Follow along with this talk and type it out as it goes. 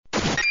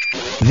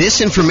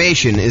This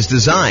information is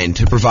designed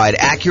to provide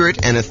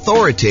accurate and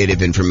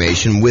authoritative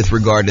information with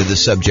regard to the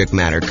subject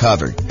matter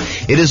covered.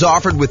 It is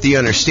offered with the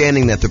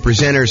understanding that the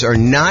presenters are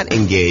not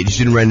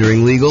engaged in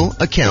rendering legal,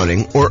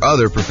 accounting, or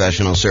other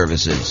professional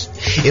services.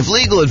 If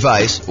legal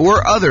advice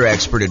or other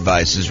expert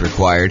advice is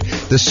required,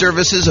 the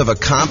services of a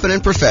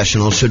competent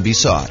professional should be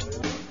sought.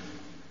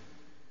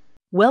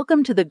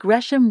 Welcome to the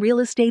Gresham Real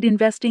Estate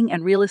Investing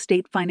and Real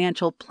Estate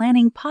Financial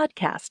Planning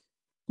Podcast.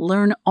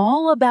 Learn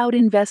all about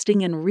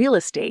investing in real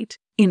estate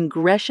in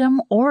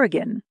Gresham,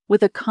 Oregon,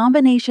 with a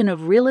combination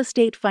of real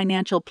estate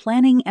financial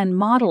planning and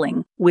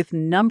modeling with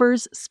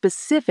numbers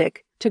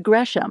specific to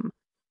Gresham,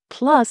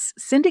 plus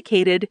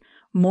syndicated,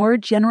 more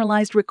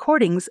generalized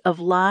recordings of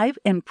live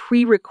and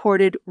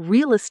pre-recorded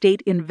real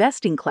estate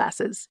investing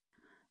classes,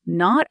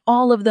 not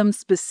all of them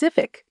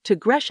specific to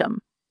Gresham.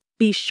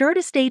 Be sure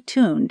to stay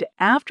tuned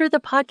after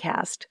the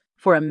podcast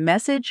for a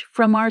message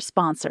from our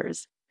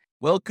sponsors.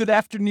 Well, good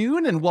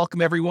afternoon and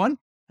welcome everyone.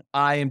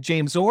 I am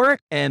James Orr,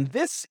 and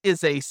this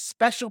is a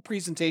special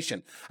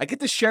presentation. I get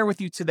to share with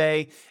you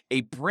today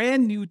a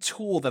brand new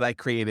tool that I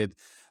created,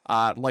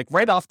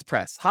 right off the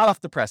press, hot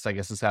off the press, I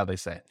guess is how they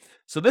say it.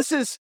 So this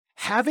is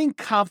having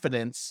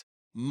confidence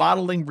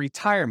modeling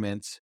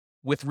retirement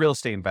with real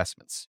estate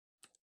investments.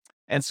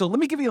 And so let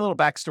me give you a little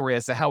backstory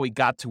as to how we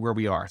got to where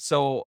we are.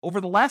 So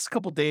over the last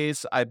couple of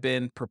days, I've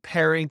been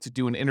preparing to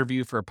do an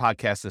interview for a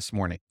podcast this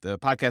morning. The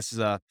podcast is,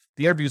 the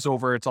interview's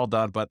over, it's all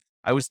done, but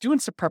I was doing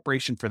some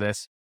preparation for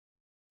this.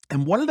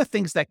 And one of the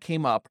things that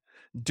came up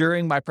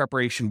during my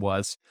preparation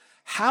was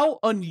how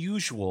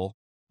unusual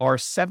are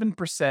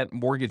 7%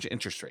 mortgage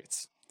interest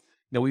rates.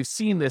 Now, we've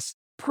seen this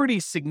pretty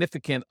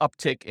significant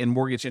uptick in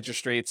mortgage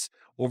interest rates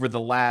over the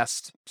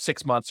last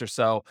 6 months or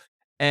so.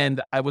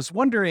 And I was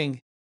wondering,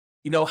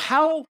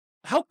 how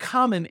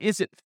common is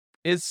it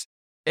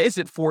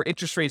for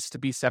interest rates to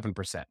be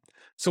 7%?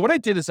 So what I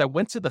did is I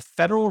went to the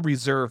Federal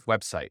Reserve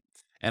website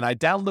and I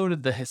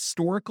downloaded the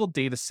historical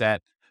data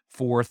set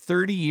for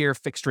 30-year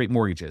fixed rate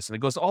mortgages. And it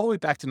goes all the way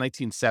back to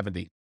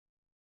 1970.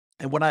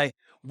 And when I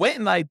went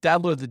and I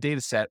downloaded the data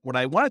set, what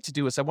I wanted to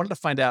do is I wanted to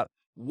find out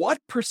what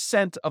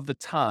percent of the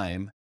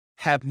time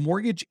have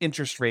mortgage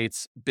interest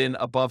rates been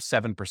above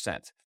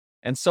 7%.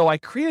 And so I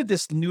created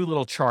this new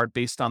little chart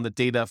based on the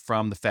data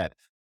from the Fed.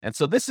 And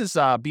so this is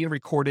being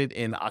recorded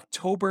in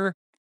October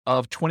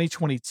of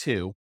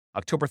 2022,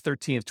 October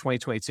 13th,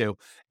 2022.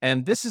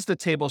 And this is the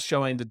table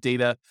showing the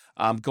data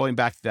going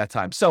back to that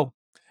time. So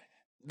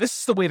this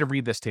is the way to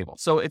read this table.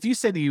 So if you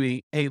say to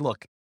me, hey,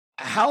 look,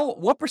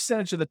 what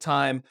percentage of the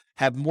time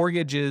have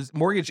mortgage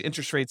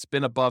interest rates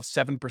been above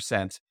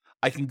 7%?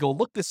 I can go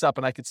look this up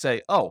and I could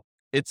say, oh,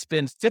 it's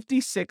been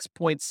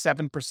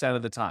 56.7%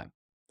 of the time.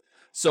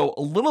 So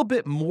a little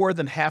bit more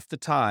than half the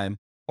time,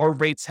 our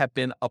rates have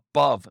been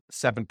above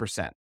 7%,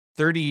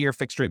 30-year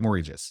fixed rate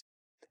mortgages.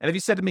 And if you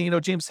said to me,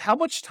 James, how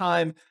much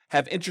time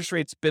have interest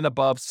rates been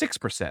above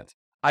 6%?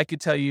 I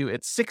could tell you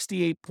it's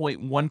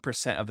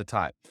 68.1% of the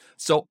time.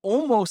 So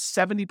almost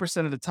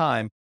 70% of the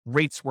time,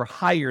 rates were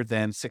higher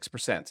than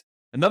 6%.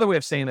 Another way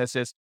of saying this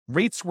is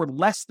rates were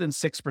less than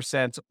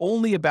 6%,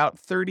 only about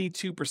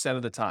 32%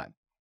 of the time.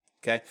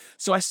 Okay.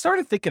 So I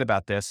started thinking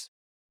about this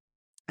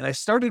and I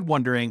started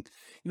wondering,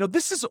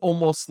 this is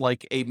almost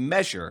like a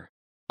measure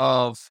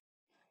of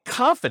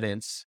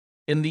confidence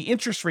in the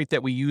interest rate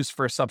that we use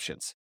for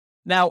assumptions.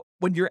 Now,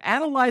 when you're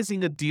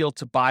analyzing a deal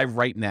to buy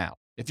right now,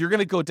 if you're going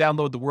to go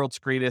download the world's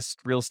greatest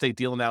real estate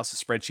deal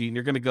analysis spreadsheet and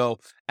you're going to go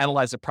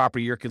analyze a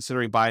property you're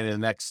considering buying in the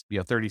next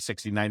 30,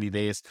 60, 90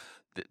 days,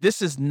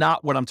 this is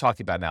not what I'm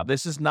talking about now.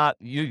 This is not,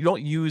 you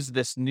don't use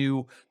this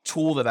new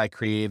tool that I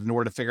created in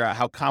order to figure out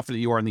how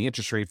confident you are in the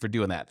interest rate for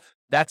doing that.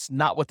 That's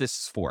not what this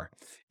is for.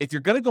 If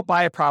you're going to go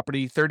buy a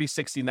property 30,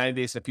 60, 90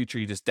 days in the future,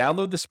 you just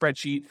download the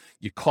spreadsheet,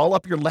 you call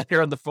up your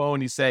lender on the phone,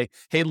 you say,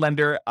 hey,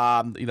 lender,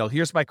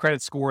 here's my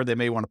credit score. They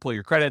may want to pull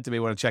your credit. They may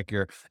want to check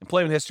your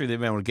employment history. They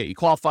may want to get you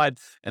qualified.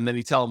 And then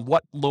you tell them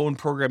what loan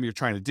program you're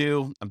trying to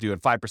do. I'm doing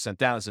 5%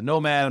 down as a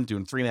nomad. I'm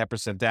doing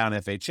 3.5% down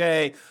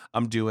FHA.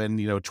 I'm doing,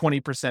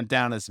 20%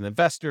 down as an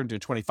investor. I'm doing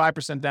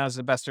 25% down as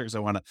an investor because I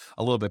want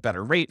a little bit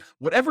better rate.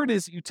 Whatever it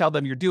is you tell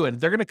them you're doing,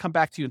 they're going to come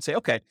back to you and say,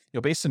 okay,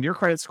 based on your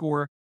credit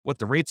score, what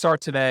the rates are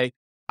today,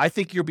 I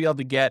think you'll be able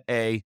to get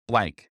a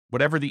blank,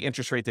 whatever the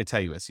interest rate they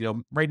tell you is.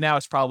 Right now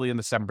it's probably in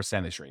the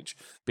 7% range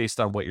based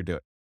on what you're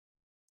doing.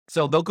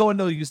 So they'll go and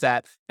they'll use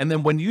that. And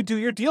then when you do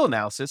your deal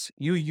analysis,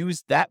 you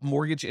use that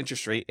mortgage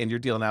interest rate in your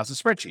deal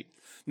analysis spreadsheet.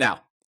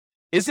 Now,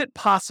 is it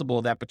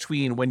possible that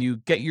between when you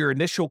get your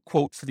initial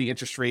quote for the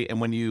interest rate and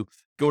when you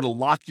go to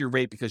lock your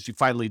rate because you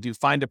finally do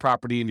find a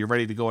property and you're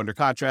ready to go under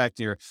contract,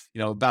 and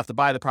you're about to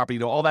buy the property,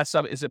 all that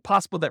stuff, is it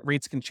possible that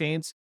rates can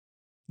change?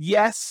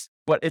 Yes,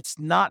 but it's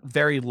not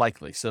very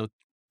likely. So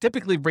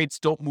typically rates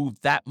don't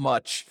move that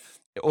much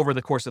over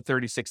the course of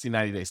 30, 60,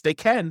 90 days. They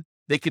can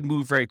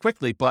move very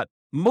quickly, but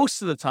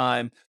most of the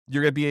time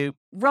you're going to be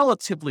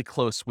relatively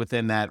close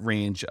within that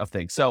range of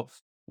things. So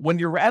when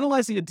you're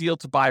analyzing a deal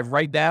to buy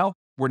right now,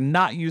 we're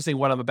not using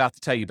what I'm about to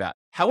tell you about.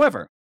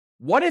 However,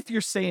 what if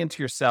you're saying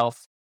to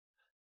yourself,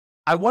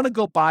 I want to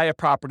go buy a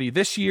property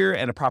this year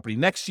and a property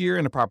next year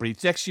and a property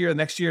next year,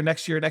 next year,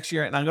 next year, next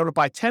year. And I'm going to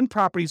buy 10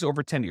 properties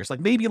over 10 years. Like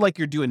maybe like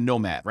you're doing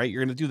nomad, right? You're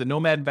going to do the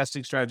nomad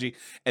investing strategy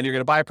and you're going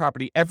to buy a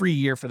property every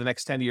year for the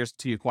next 10 years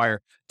to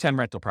acquire 10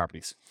 rental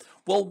properties.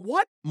 Well,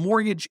 what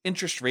mortgage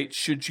interest rate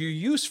should you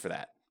use for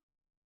that?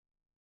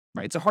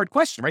 Right? It's a hard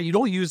question, right? You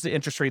don't use the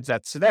interest rates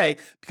that's today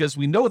because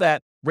we know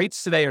that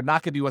rates today are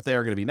not going to be what they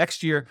are going to be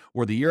next year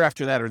or the year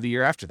after that or the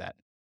year after that.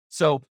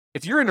 So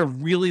if you're in a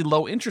really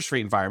low interest rate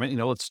environment,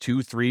 it's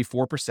 2, 3,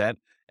 4%,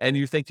 and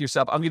you think to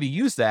yourself, I'm going to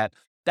use that,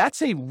 that's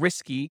a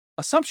risky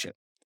assumption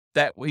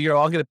that, I'm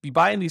going to be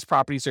buying these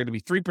properties. They're going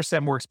to be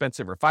 3% more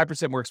expensive or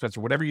 5% more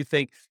expensive, whatever you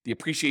think the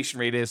appreciation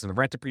rate is and the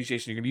rent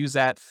appreciation, you're going to use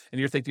that. And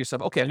you're thinking to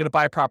yourself, okay, I'm going to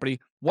buy a property.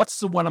 What's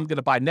the one I'm going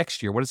to buy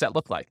next year? What does that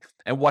look like?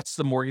 And what's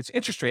the mortgage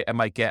interest rate I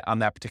might get on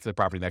that particular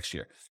property next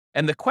year?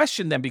 And the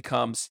question then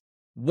becomes,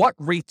 what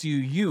rate do you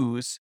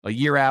use a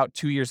year out,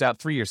 2 years out,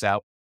 3 years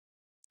out?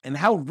 And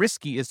how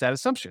risky is that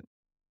assumption?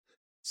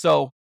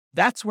 So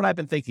that's what I've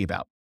been thinking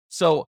about.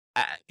 So,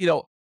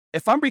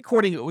 if I'm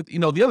recording,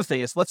 the other thing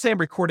is, let's say I'm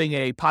recording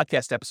a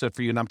podcast episode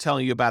for you and I'm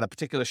telling you about a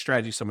particular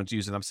strategy someone's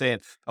using. I'm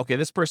saying, okay,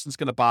 this person's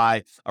going to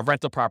buy a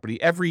rental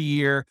property every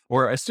year,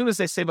 or as soon as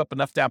they save up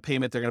enough down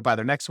payment, they're going to buy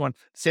their next one.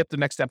 Save up the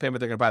next down payment,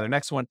 they're going to buy their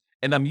next one.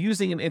 And I'm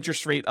using an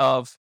interest rate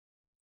of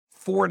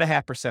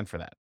 4.5% for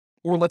that.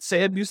 Or let's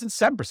say I'm using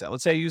 7%.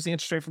 Let's say I use the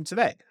interest rate from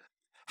today.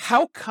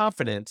 How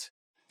confident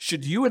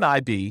should you and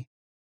I be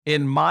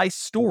in my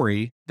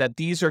story that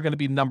these are going to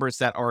be numbers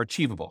that are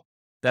achievable,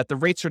 that the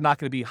rates are not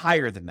going to be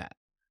higher than that?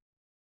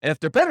 And if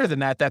they're better than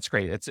that, that's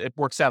great. It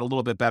works out a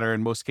little bit better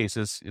in most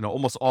cases,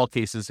 almost all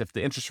cases. If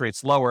the interest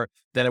rate's lower,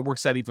 then it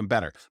works out even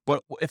better.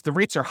 But if the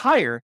rates are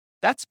higher,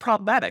 that's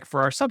problematic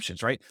for our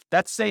assumptions, right?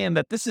 That's saying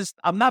that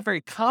I'm not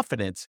very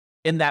confident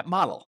in that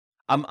model.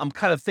 I'm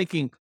kind of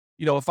thinking,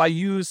 if I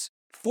use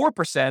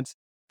 4%,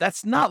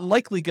 that's not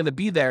likely going to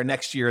be there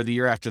next year or the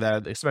year after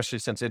that, especially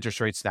since interest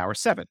rates now are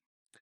 7%.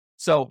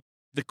 So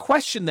the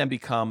question then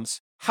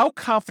becomes, how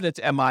confident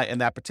am I in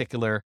that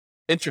particular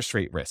interest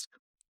rate risk?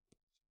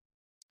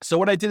 So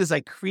what I did is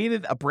I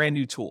created a brand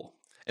new tool,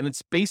 and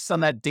it's based on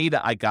that data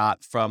I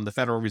got from the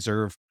Federal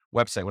Reserve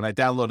website. When I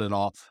downloaded it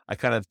all, I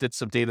kind of did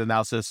some data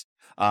analysis,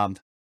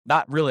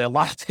 not really a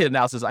lot of data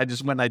analysis. I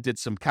just went and I did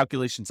some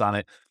calculations on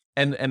it.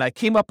 And I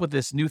came up with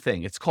this new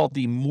thing. It's called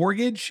the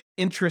Mortgage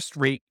Interest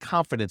Rate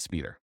Confidence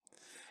Meter.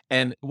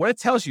 And what it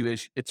tells you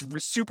is it's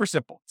super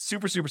simple,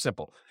 super, super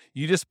simple.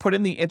 You just put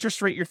in the interest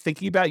rate you're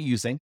thinking about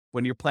using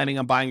when you're planning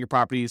on buying your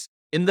properties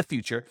in the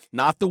future,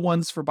 not the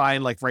ones for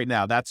buying like right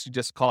now. That's, you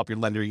just call up your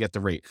lender, you get the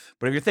rate.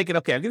 But if you're thinking,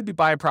 okay, I'm going to be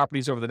buying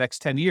properties over the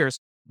next 10 years,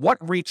 what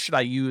rate should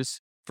I use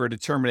for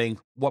determining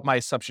what my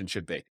assumption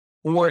should be?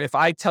 Or if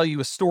I tell you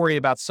a story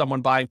about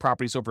someone buying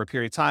properties over a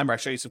period of time, or I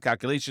show you some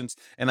calculations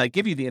and I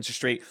give you the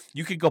interest rate,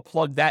 you could go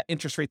plug that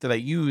interest rate that I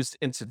used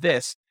into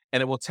this, and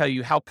it will tell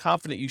you how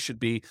confident you should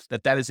be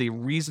that that is a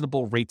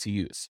reasonable rate to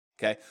use.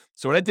 Okay.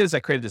 So what I did is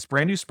I created this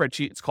brand new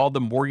spreadsheet. It's called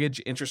the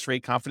Mortgage Interest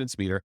Rate Confidence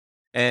Meter.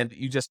 And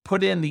you just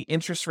put in the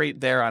interest rate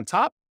there on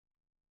top,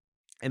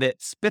 and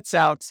it spits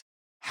out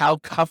how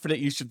confident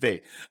you should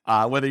be,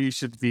 whether you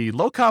should be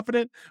low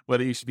confident,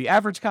 whether you should be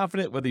average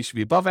confident, whether you should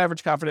be above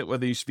average confident,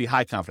 whether you should be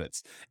high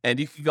confidence. And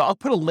you can go, I'll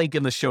put a link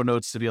in the show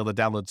notes to be able to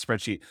download the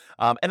spreadsheet.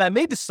 And I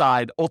may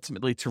decide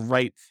ultimately to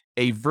write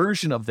a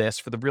version of this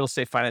for the Real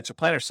Estate Financial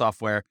Planner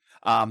software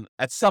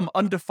at some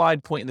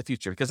undefined point in the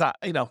future, because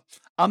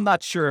I'm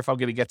not sure if I'm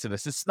going to get to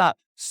this. It's not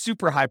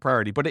super high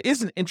priority, but it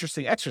is an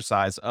interesting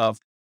exercise of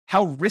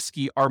how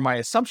risky are my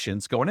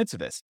assumptions going into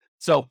this.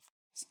 So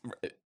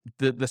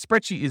the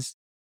spreadsheet is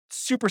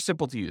super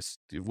simple to use.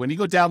 When you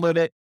go download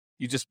it,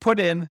 you just put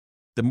in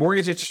the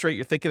mortgage interest rate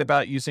you're thinking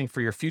about using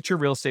for your future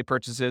real estate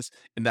purchases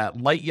in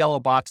that light yellow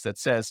box that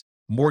says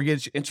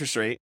mortgage interest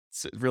rate.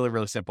 It's really,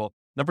 really simple.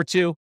 Number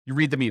 2, you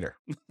read the meter.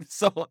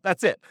 So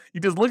that's it. You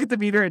just look at the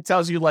meter. It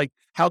tells you like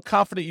how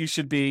confident you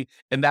should be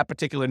in that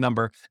particular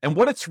number. And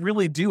what it's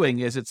really doing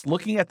is it's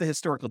looking at the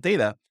historical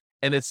data,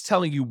 and it's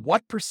telling you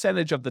what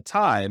percentage of the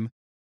time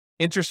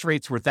interest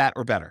rates were that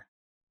or better.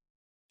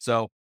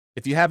 So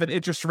if you have an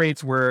interest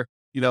rates where,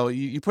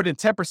 you put in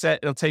 10%,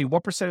 it'll tell you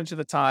what percentage of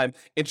the time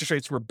interest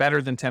rates were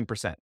better than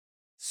 10%.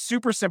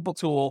 Super simple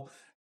tool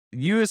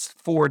used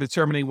for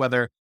determining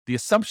whether the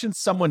assumptions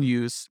someone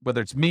used,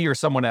 whether it's me or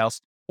someone else,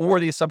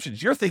 or the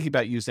assumptions you're thinking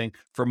about using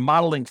for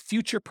modeling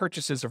future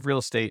purchases of real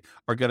estate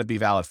are going to be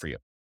valid for you.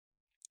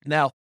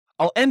 Now,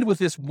 I'll end with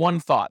this one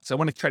thought. So I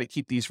want to try to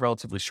keep these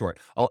relatively short.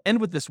 I'll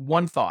end with this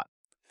one thought.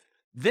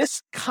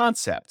 This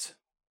concept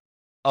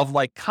of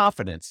like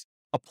confidence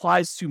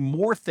applies to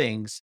more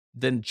things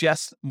than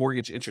just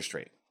mortgage interest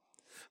rate.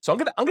 So I'm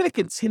going to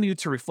continue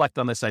to reflect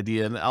on this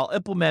idea, and I'll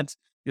implement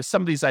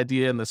some of these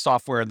ideas in the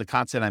software and the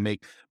content I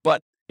make,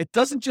 but it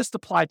doesn't just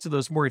apply to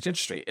those mortgage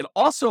interest rate. It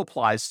also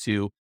applies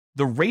to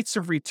the rates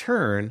of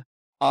return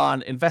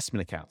on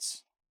investment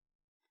accounts.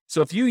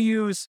 So if you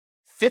use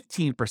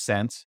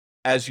 15%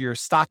 as your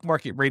stock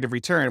market rate of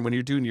return when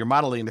you're doing your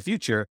modeling in the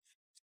future,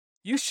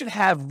 you should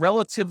have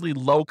relatively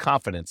low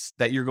confidence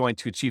that you're going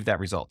to achieve that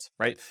result,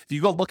 right? If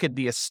you go look at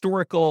the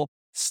historical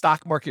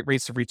stock market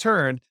rates of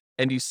return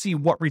and you see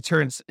what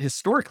returns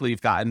historically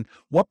you've gotten,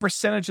 what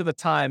percentage of the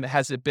time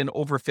has it been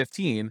over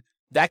 15?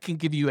 That can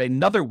give you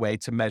another way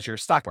to measure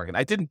stock market.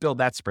 I didn't build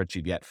that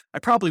spreadsheet yet. I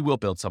probably will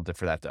build something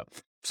for that though.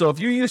 So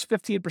if you use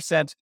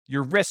 15%,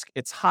 your risk,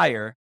 it's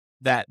higher.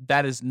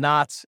 That is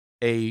not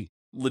a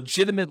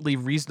legitimately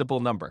reasonable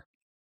number.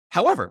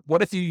 However,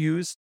 what if you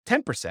use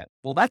 10%?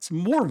 Well, that's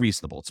more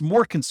reasonable. It's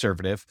more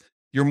conservative.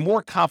 You're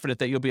more confident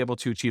that you'll be able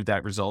to achieve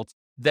that result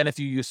than if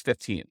you use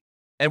 15.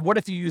 And what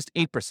if you used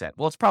 8%?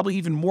 Well, it's probably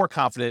even more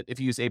confident if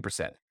you use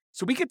 8%.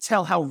 So we could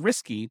tell how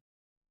risky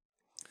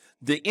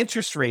the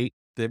interest rate,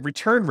 the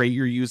return rate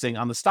you're using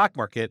on the stock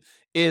market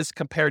is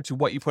compared to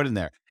what you put in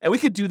there. And we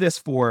could do this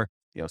for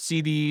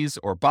CDs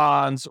or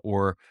bonds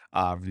or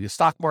the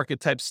stock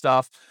market type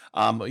stuff.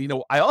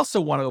 I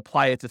also want to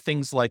apply it to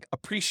things like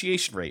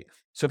appreciation rate.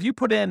 So if you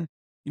put in,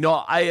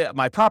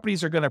 my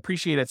properties are going to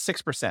appreciate at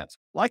 6%.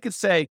 Well, I could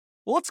say,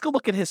 well, let's go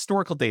look at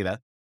historical data.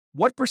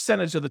 What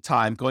percentage of the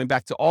time, going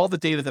back to all the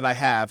data that I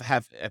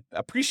have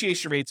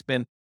appreciation rates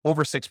been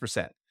over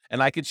 6%?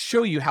 And I could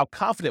show you how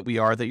confident we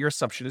are that your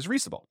assumption is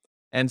reasonable.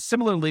 And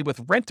similarly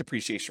with rent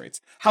appreciation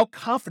rates, how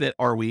confident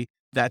are we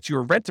that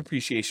your rent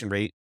appreciation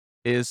rate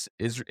is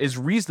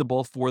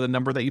reasonable for the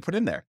number that you put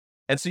in there?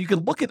 And so you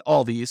can look at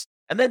all these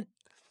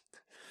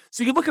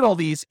so you can look at all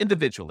these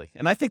individually.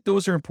 And I think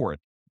those are important.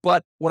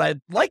 But what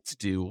I'd like to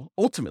do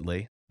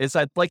ultimately is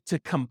I'd like to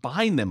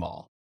combine them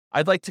all.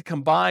 I'd like to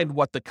combine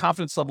what the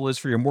confidence level is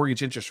for your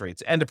mortgage interest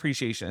rates and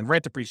appreciation and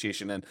rent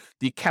appreciation and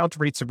the account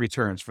rates of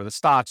returns for the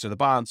stocks or the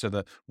bonds or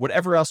the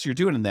whatever else you're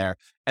doing in there,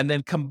 and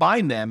then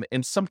combine them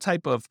in some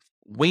type of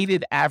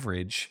weighted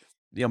average,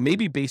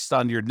 maybe based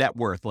on your net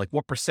worth, like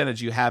what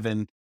percentage you have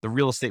in the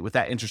real estate with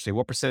that interest rate,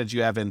 what percentage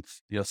you have in,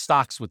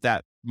 stocks with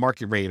that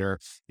market rate, or,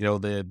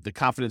 the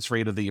confidence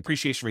rate or the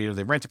appreciation rate or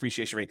the rent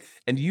appreciation rate,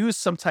 and use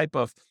some type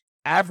of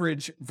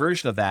average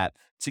version of that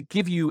to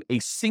give you a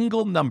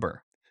single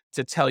number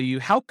to tell you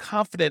how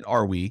confident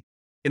are we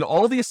in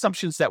all the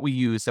assumptions that we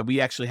use, that we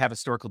actually have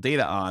historical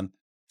data on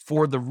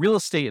for the real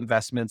estate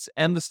investments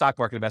and the stock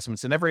market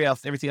investments and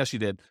everything else you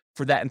did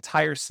for that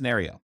entire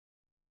scenario.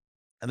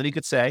 And then you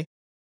could say,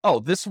 oh,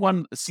 this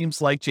one seems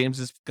like James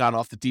has gone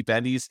off the deep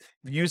end. He's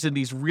using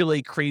these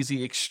really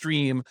crazy,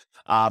 extreme,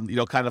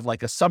 kind of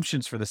like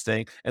assumptions for this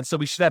thing. And so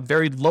we should have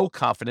very low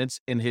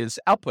confidence in his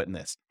output in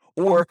this.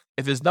 Or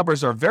if his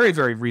numbers are very,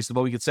 very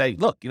reasonable, we could say,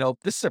 look,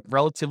 this is a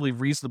relatively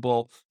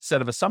reasonable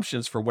set of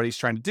assumptions for what he's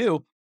trying to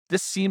do.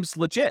 This seems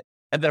legit.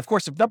 And then, of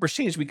course, if numbers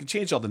change, we can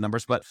change all the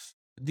numbers. But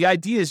the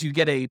idea is you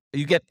get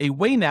a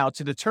way now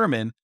to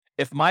determine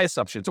if my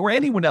assumptions or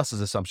anyone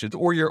else's assumptions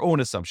or your own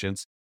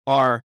assumptions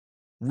are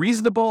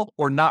reasonable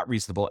or not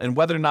reasonable, and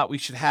whether or not we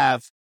should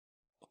have,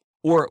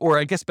 or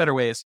I guess better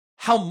way is,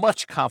 how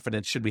much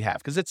confidence should we have?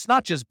 Because it's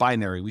not just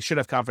binary. We should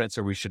have confidence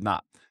or we should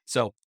not.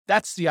 So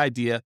that's the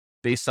idea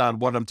based on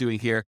what I'm doing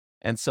here.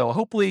 And so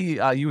hopefully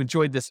you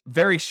enjoyed this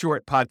very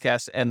short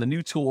podcast and the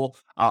new tool.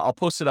 I'll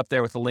post it up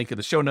there with a link in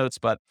the show notes.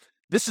 But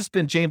this has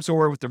been James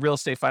Orr with the Real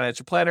Estate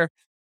Financial Planner.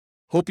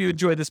 Hope you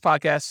enjoyed this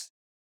podcast.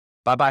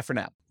 Bye-bye for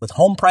now. With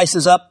home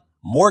prices up,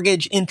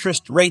 mortgage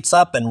interest rates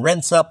up, and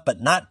rents up,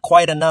 but not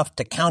quite enough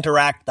to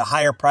counteract the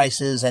higher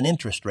prices and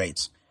interest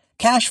rates,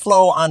 cash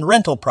flow on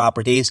rental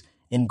properties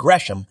in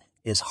Gresham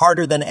is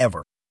harder than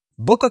ever.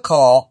 Book a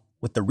call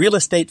with the Real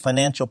Estate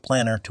Financial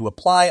Planner to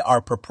apply our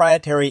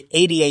proprietary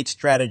 88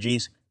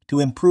 strategies to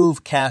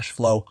improve cash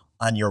flow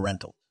on your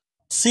rental.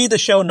 See the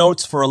show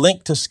notes for a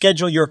link to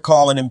schedule your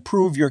call and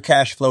improve your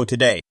cash flow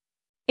today.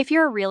 If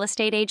you're a real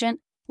estate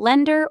agent,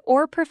 lender,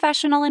 or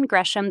professional in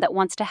Gresham that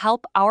wants to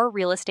help our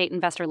real estate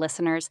investor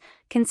listeners,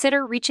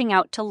 consider reaching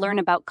out to learn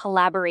about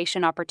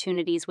collaboration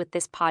opportunities with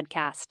this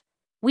podcast.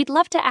 We'd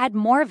love to add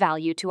more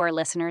value to our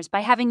listeners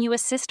by having you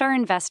assist our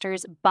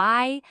investors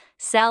buy,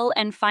 sell,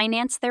 and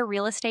finance their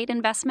real estate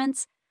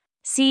investments.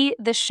 See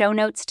the show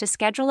notes to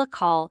schedule a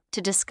call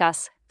to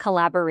discuss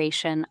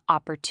collaboration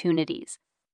opportunities.